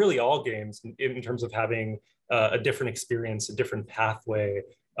games, but really all games in terms of having a different experience, a different pathway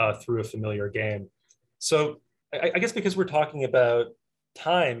through a familiar game. So I guess because we're talking about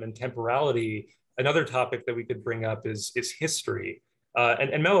time and temporality, another topic that we could bring up is history.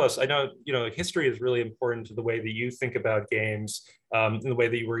 And Melos, I know, you know, history is really important to the way that you think about games, in the way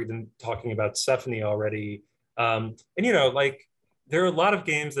that you were even talking about Stephanie already. And, you know, like there are a lot of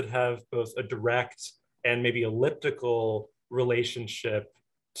games that have both a direct and maybe elliptical relationship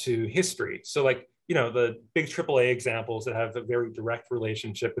to history. So like, you know, the big AAA examples that have a very direct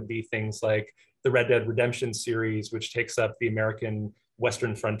relationship would be things like the Red Dead Redemption series, which takes up the American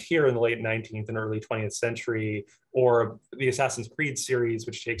Western frontier in the late 19th and early 20th century, or the Assassin's Creed series,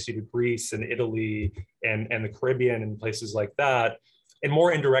 which takes you to Greece and Italy and the Caribbean and places like that. And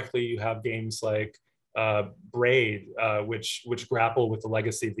more indirectly, you have games like Braid, which grapple with the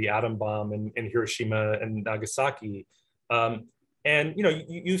legacy of the atom bomb in Hiroshima and Nagasaki. And you know,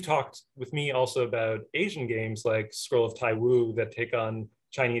 you've talked with me also about Asian games like Scroll of Taiwu that take on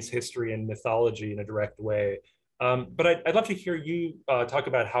Chinese history and mythology in a direct way. But I'd love to hear you talk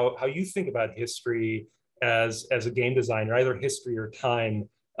about how you think about history as a game designer, either history or time,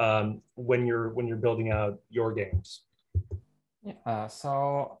 when you're building out your games. Yeah.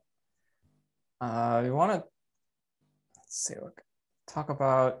 So we want to talk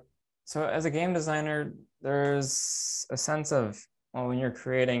about. So as a game designer, there's a sense of, well, when you're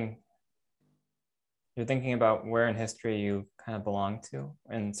creating, you're thinking about where in history you kind of belong to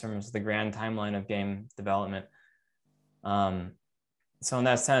in terms of the grand timeline of game development. So in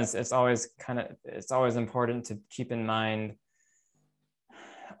that sense, it's always important to keep in mind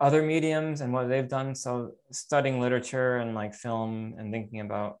other mediums and what they've done. So studying literature and like film and thinking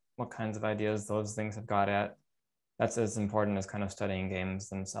about what kinds of ideas those things have got at, that's as important as kind of studying games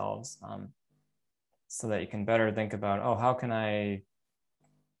themselves. So that you can better think about, oh, how can I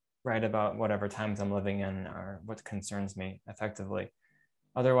write about whatever times I'm living in or what concerns me effectively.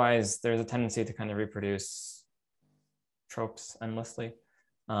 Otherwise, there's a tendency to kind of reproduce tropes endlessly.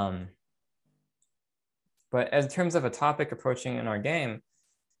 But in terms of a topic approaching in our game,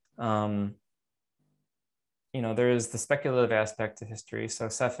 you know, there is the speculative aspect to history. So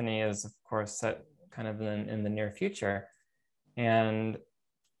Sephany is, of course, set kind of in the near future. And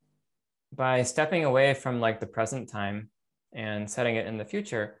by stepping away from like the present time and setting it in the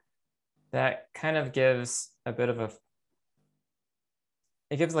future, that kind of gives a bit of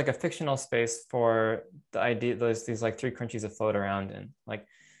it gives like a fictional space for the idea, these like three countries to float around in. Like,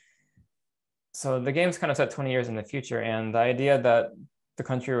 so the game's kind of set 20 years in the future, and the idea that the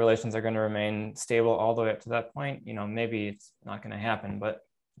country relations are going to remain stable all the way up to that point, you know, maybe it's not going to happen, but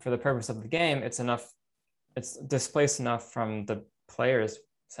for the purpose of the game, it's displaced enough from the player's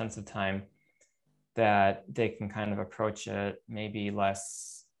sense of time that they can kind of approach it maybe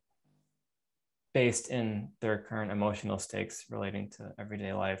less based in their current emotional stakes relating to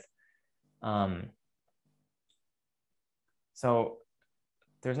everyday life. So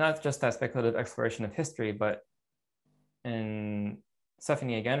there's not just that speculative exploration of history, but in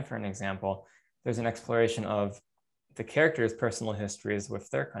Sephany, again, for an example, there's an exploration of the characters' personal histories with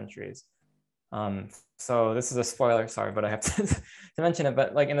their countries. So this is a spoiler, sorry, but I have to mention it.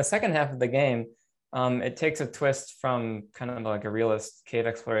 But like in the second half of the game, it takes a twist from kind of like a realist cave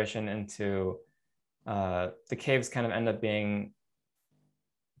exploration into the caves kind of end up being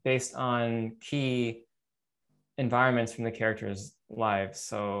based on key environments from the characters' lives.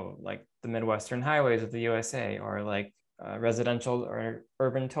 So like the Midwestern highways of the USA, or like residential or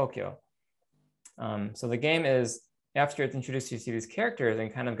urban Tokyo. So the game is, after it's introduced you to these characters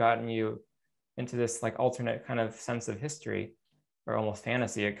and kind of gotten you into this like alternate kind of sense of history or almost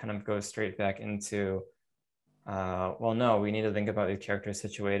fantasy, it kind of goes straight back into, well, no, we need to think about these characters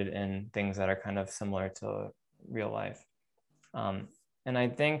situated in things that are kind of similar to real life. And I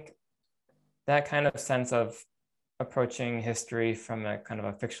think that kind of sense of approaching history from a kind of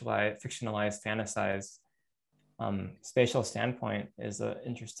a fictionalized, fantasized spatial standpoint is an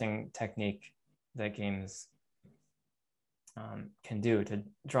interesting technique that games can do to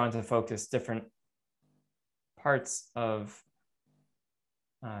draw into focus different parts of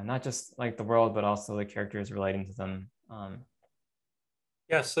not just like the world, but also the characters relating to them.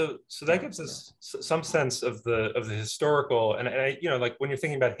 Yeah, so that gives us some sense of the historical, and I, you know, like when you're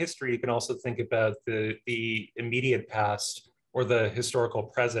thinking about history, you can also think about the immediate past or the historical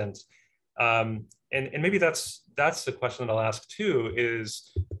present, and maybe that's the question that I'll ask too.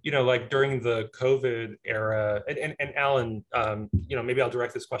 Is, you know, like during the COVID era, and Alan, you know, maybe I'll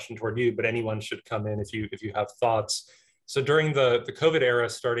direct this question toward you, but anyone should come in if you have thoughts. So during the COVID era,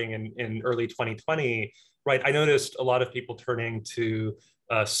 starting in early 2020, right, I noticed a lot of people turning to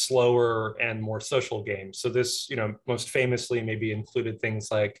slower and more social games. So this, you know, most famously maybe included things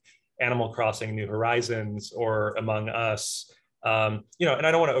like Animal Crossing New Horizons or Among Us. You know, and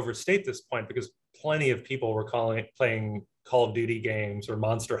I don't want to overstate this point because plenty of people were playing Call of Duty games or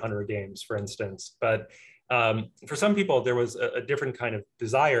Monster Hunter games, for instance. But for some people, there was a different kind of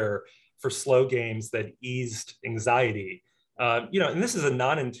desire for slow games that eased anxiety. You know, and this is a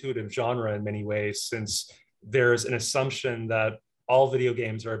non-intuitive genre in many ways, since there's an assumption that all video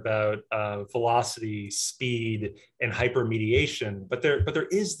games are about velocity, speed, and hypermediation. But there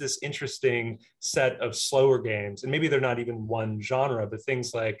is this interesting set of slower games, and maybe they're not even one genre, but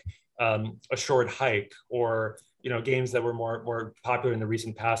things like A Short Hike, or games that were more popular in the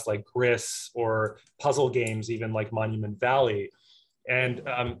recent past, like Gris, or puzzle games, even like Monument Valley. And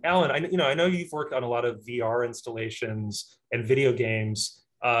Alan, I know you've worked on a lot of VR installations and video games,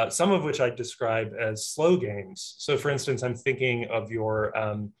 some of which I describe as slow games. So, for instance, I'm thinking of your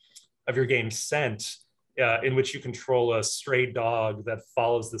game Scent, in which you control a stray dog that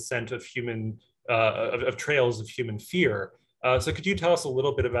follows the scent of of trails of human fear. So, could you tell us a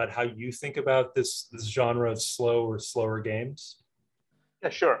little bit about how you think about this genre of slow or slower games? Yeah,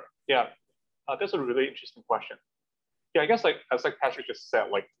 sure. Yeah, that's a really interesting question. Yeah, I guess as Patrick just said,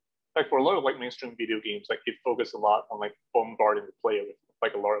 like for a lot of like mainstream video games, like it focuses a lot on like bombarding the player with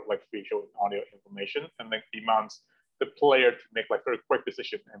like a lot of like visual and audio information, and like demands the player to make like very quick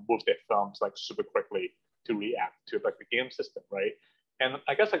decision and move their thumbs like super quickly to react to like the game system, right? And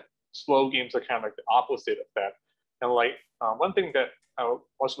I guess like slow games are kind of like the opposite of that. And like one thing that I would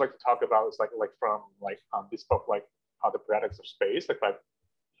also like to talk about is like from like this book, like The Paradox of Space, like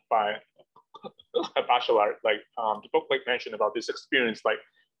by Bachelor, like the book like mentioned about this experience, like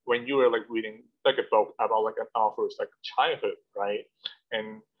when you were like reading like a book about like an author's like childhood, right?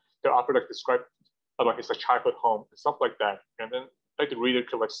 And the author like described about his like childhood home and stuff like that, and then like the reader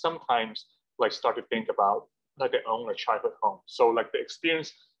could like sometimes like start to think about like their own like childhood home. So like the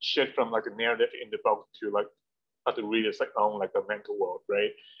experience shift from like the narrative in the book to like the reader's like own like the mental world,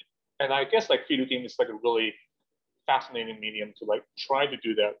 right? And I guess like video game is like a really fascinating medium to like try to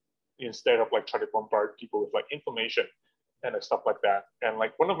do that, instead of like try to bombard people with like information and like, stuff like that. And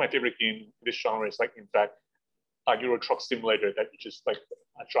like one of my favorite games in this genre is like in fact a Euro Truck Simulator, that you just like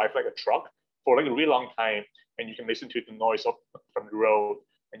drive like a truck for like a really long time, and you can listen to the noise from the road,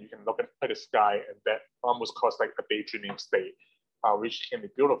 and you can look at the sky, and that almost caused like a daydreaming state, which can be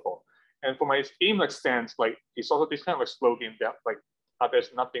beautiful. And for my game like stance, like it's also this kind of like slow game that like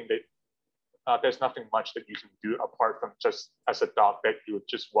there's nothing much that you can do apart from just as a dog that you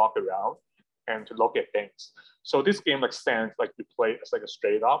just walk around and to look at things. So this game like stands like you play as like a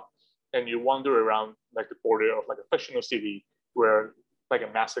stray dog, and you wander around like the border of like a fictional city where like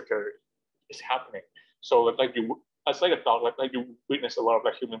a massacre is happening. So like you as like a dog, like you witness a lot of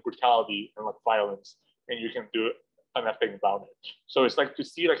like human brutality and like violence, and you can do nothing about it. So it's like to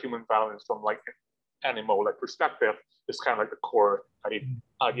see like human violence from like an animal like perspective is kind of like the core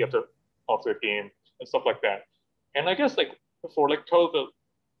idea of the game and stuff like that. And I guess like for like COVID,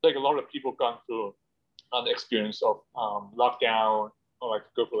 like a lot of people gone through the experience of lockdown or like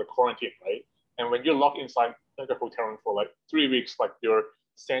go through the quarantine, right? And when you're locked inside like a hotel room for like 3 weeks, like your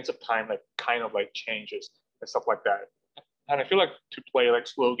sense of time like kind of like changes and stuff like that. And I feel like to play like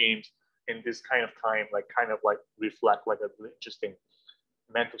slow games in this kind of time, like kind of like reflect like a really interesting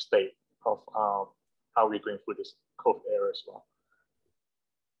mental state of how we're going through this COVID era as well.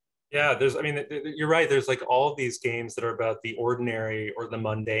 Yeah, you're right. There's like all of these games that are about the ordinary or the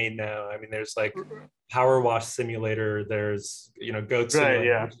mundane now. I mean, there's like Power Wash Simulator, there's, Goat Simulator,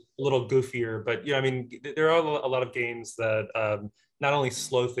 yeah. which is a little goofier, but, there are a lot of games that not only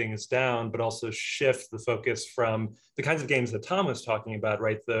slow things down, but also shift the focus from the kinds of games that Tom was talking about,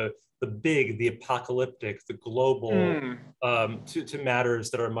 right? The big, the apocalyptic, the global, to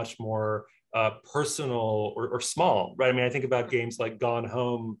matters that are much more personal or small, right? I mean, I think about games like Gone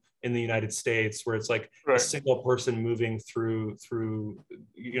Home in the United States, where it's like a single person moving through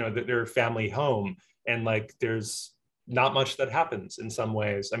their family home, and like there's not much that happens in some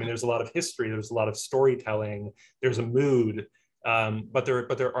ways. I mean, there's a lot of history, there's a lot of storytelling, there's a mood, but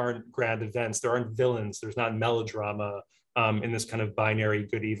there aren't grand events, there aren't villains, there's not melodrama in this kind of binary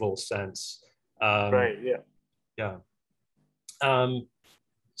good evil sense. Yeah.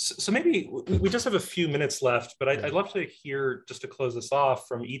 So maybe we just have a few minutes left, but I'd love to hear, just to close this off,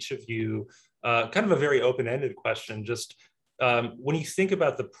 from each of you, kind of a very open-ended question. Just when you think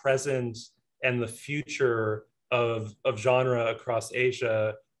about the present and the future of genre across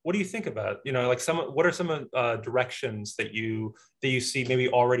Asia, what do you think about? What are some directions that you see maybe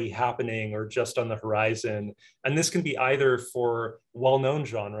already happening or just on the horizon? And this can be either for well-known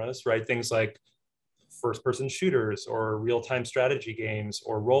genres, right? Things like first-person shooters or real-time strategy games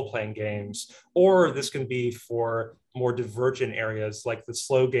or role-playing games, or this can be for more divergent areas like the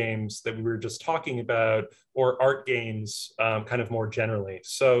slow games that we were just talking about, or art games, kind of more generally.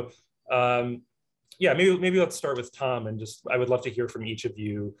 So yeah, maybe let's start with Tom, and I would love to hear from each of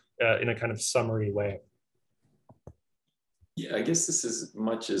you in a kind of summary way. Yeah, I guess this is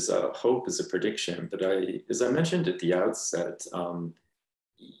much as a hope as a prediction, but as I mentioned at the outset,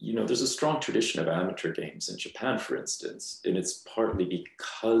 there's a strong tradition of amateur games in Japan, for instance, and it's partly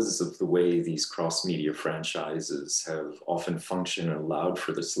because of the way these cross-media franchises have often functioned and allowed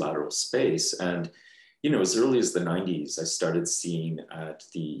for this lateral space. And, as early as the 90s, I started seeing at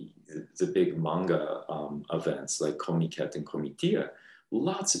the big manga events like Comiket and Comitia,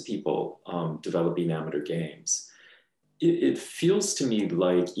 lots of people developing amateur games. It feels to me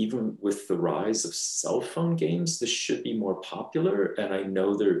like even with the rise of cell phone games, this should be more popular. And I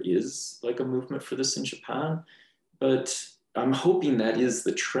know there is like a movement for this in Japan, but I'm hoping that is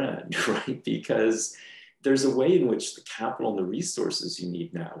the trend, right? Because there's a way in which the capital and the resources you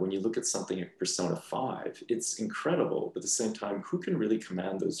need now, when you look at something like Persona 5, it's incredible. But at the same time, who can really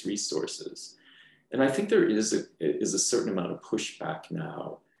command those resources? And I think there is a certain amount of pushback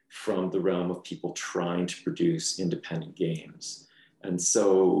now from the realm of people trying to produce independent games. And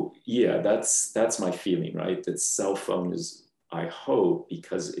so, yeah, that's my feeling, right? That cell phone is, I hope,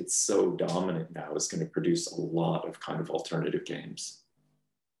 because it's so dominant now, is going to produce a lot of kind of alternative games.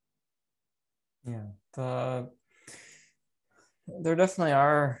 Yeah, there definitely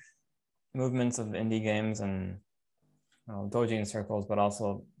are movements of indie games and doujin circles, but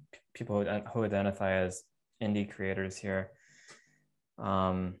also people who identify as indie creators here.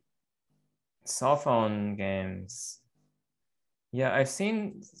 Cell phone games. Yeah,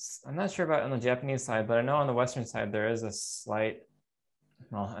 I'm not sure about on the Japanese side, but I know on the Western side, there is a slight,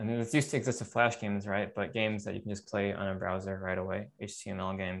 well, I mean, it used to exist with Flash games, right? But games that you can just play on a browser right away,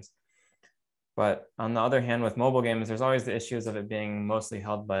 HTML games. But on the other hand, with mobile games, there's always the issues of it being mostly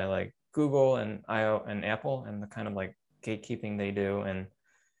held by like Google and Apple and the kind of like gatekeeping they do and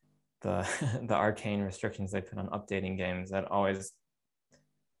the the arcane restrictions they put on updating games that always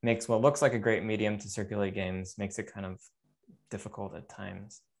makes what looks like a great medium to circulate games, makes it kind of difficult at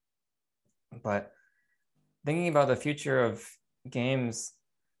times. But thinking about the future of games,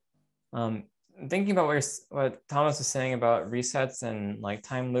 thinking about what Thomas was saying about resets and like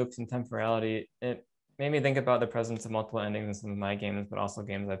time loops and temporality, it made me think about the presence of multiple endings in some of my games, but also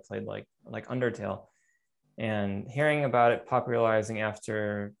games I've played like Undertale. And hearing about it popularizing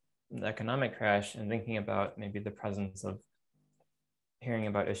after the economic crash and thinking about maybe the presence of hearing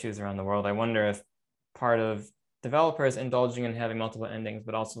about issues around the world, I wonder if part of developers indulging in having multiple endings,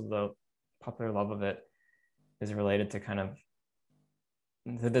 but also the popular love of it is related to kind of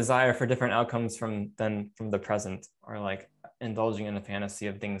the desire for different outcomes from the present, or like indulging in the fantasy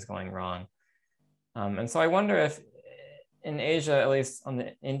of things going wrong. And so I wonder if in Asia, at least on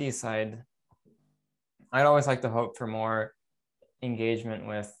the indie side, I'd always like to hope for more engagement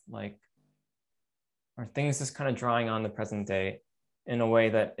with or things just kind of drawing on the present day in a way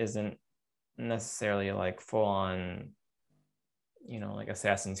that isn't necessarily like full on, like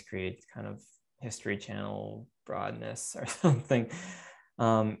Assassin's Creed kind of History Channel broadness or something.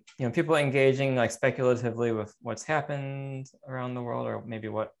 People engaging like speculatively with what's happened around the world or maybe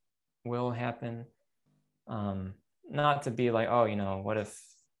what will happen. Not to be like, oh, what if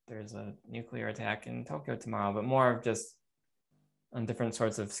there's a nuclear attack in Tokyo tomorrow, but more of just on different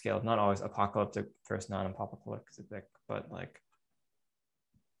sorts of scales, not always apocalyptic versus non-apocalyptic, but like,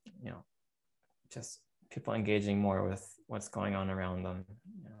 just people engaging more with what's going on around them.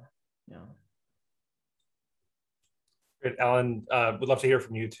 Great, Alan, would love to hear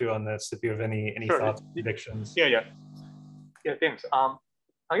from you too on this, if you have any Sure. thoughts, predictions. Yeah, thanks.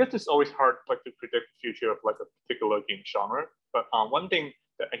 I guess it's always hard to predict the future of like a particular game genre. But one thing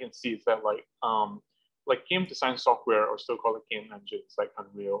that I can see is that like game design software or so-called game engines like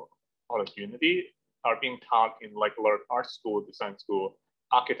Unreal or like Unity are being taught in like a lot of art school, design school,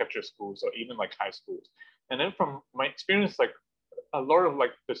 architecture schools, or even like high schools. And then from my experience, like a lot of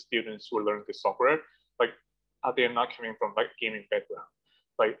like the students who are learning this software, like they're not coming from like gaming background.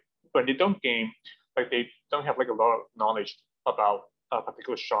 Like when they don't game, like they don't have like a lot of knowledge about a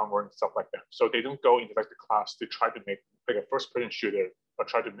particular genre and stuff like that. So they don't go into like the class to try to make like a first-person shooter or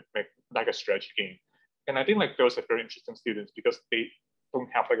try to make like a strategy game. And I think like those are very interesting students because they don't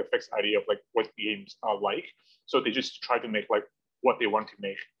have like a fixed idea of like what games are like. So they just try to make like what they want to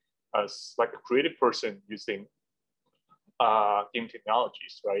make as like a creative person using game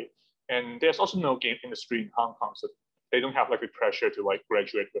technologies, right? And there's also no game industry in Hong Kong, so they don't have like the pressure to like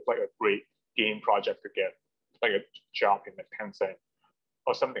graduate with like a great game project to get like a job in like Tencent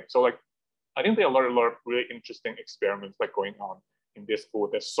or something. So like I think there are a lot of really interesting experiments like going on in this school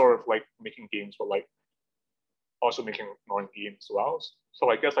that's sort of like making games, but like also making non-games as well. So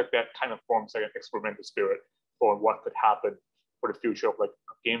I guess like that kind of forms like an experimental spirit for what could happen for the future of like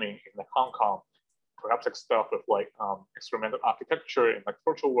gaming in like Hong Kong. perhaps like stuff with like experimental architecture in like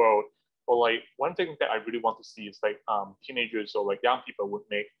virtual world. Or like one thing that I really want to see is like teenagers or like young people would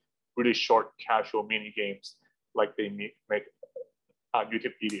make really short, casual mini games, like they make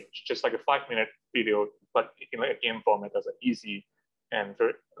YouTube videos, just like a 5-minute video, but in like a game format that's easy and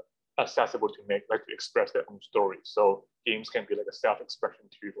very accessible to make, like to express their own story. So games can be like a self-expression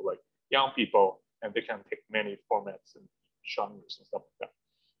tool for like young people, and they can take many formats and genres and stuff like that.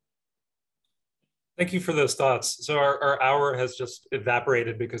 Thank you for those thoughts. So our hour has just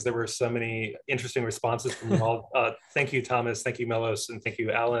evaporated because there were so many interesting responses from you all. Thank you, Thomas. Thank you, Melos, and thank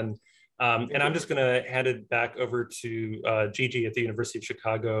you, Alan. And I'm just going to hand it back over to Gigi at the University of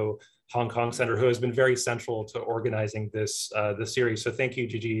Chicago Hong Kong Center, who has been very central to organizing this series. So thank you,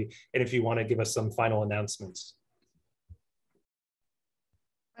 Gigi. And if you want to give us some final announcements.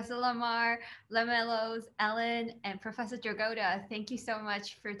 Professor Lamar, Lamelos, Ellen, and Professor Jagoda, thank you so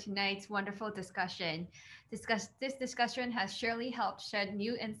much for tonight's wonderful discussion. This discussion has surely helped shed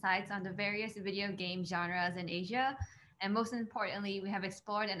new insights on the various video game genres in Asia. And most importantly, we have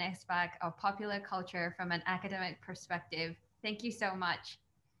explored an aspect of popular culture from an academic perspective. Thank you so much.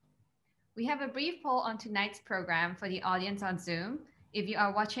 We have a brief poll on tonight's program for the audience on Zoom. If you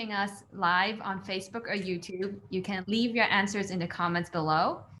are watching us live on Facebook or YouTube, you can leave your answers in the comments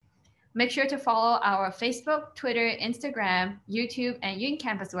below. Make sure to follow our Facebook, Twitter, Instagram, YouTube, and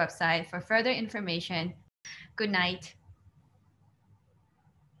UnCampus website for further information. Good night.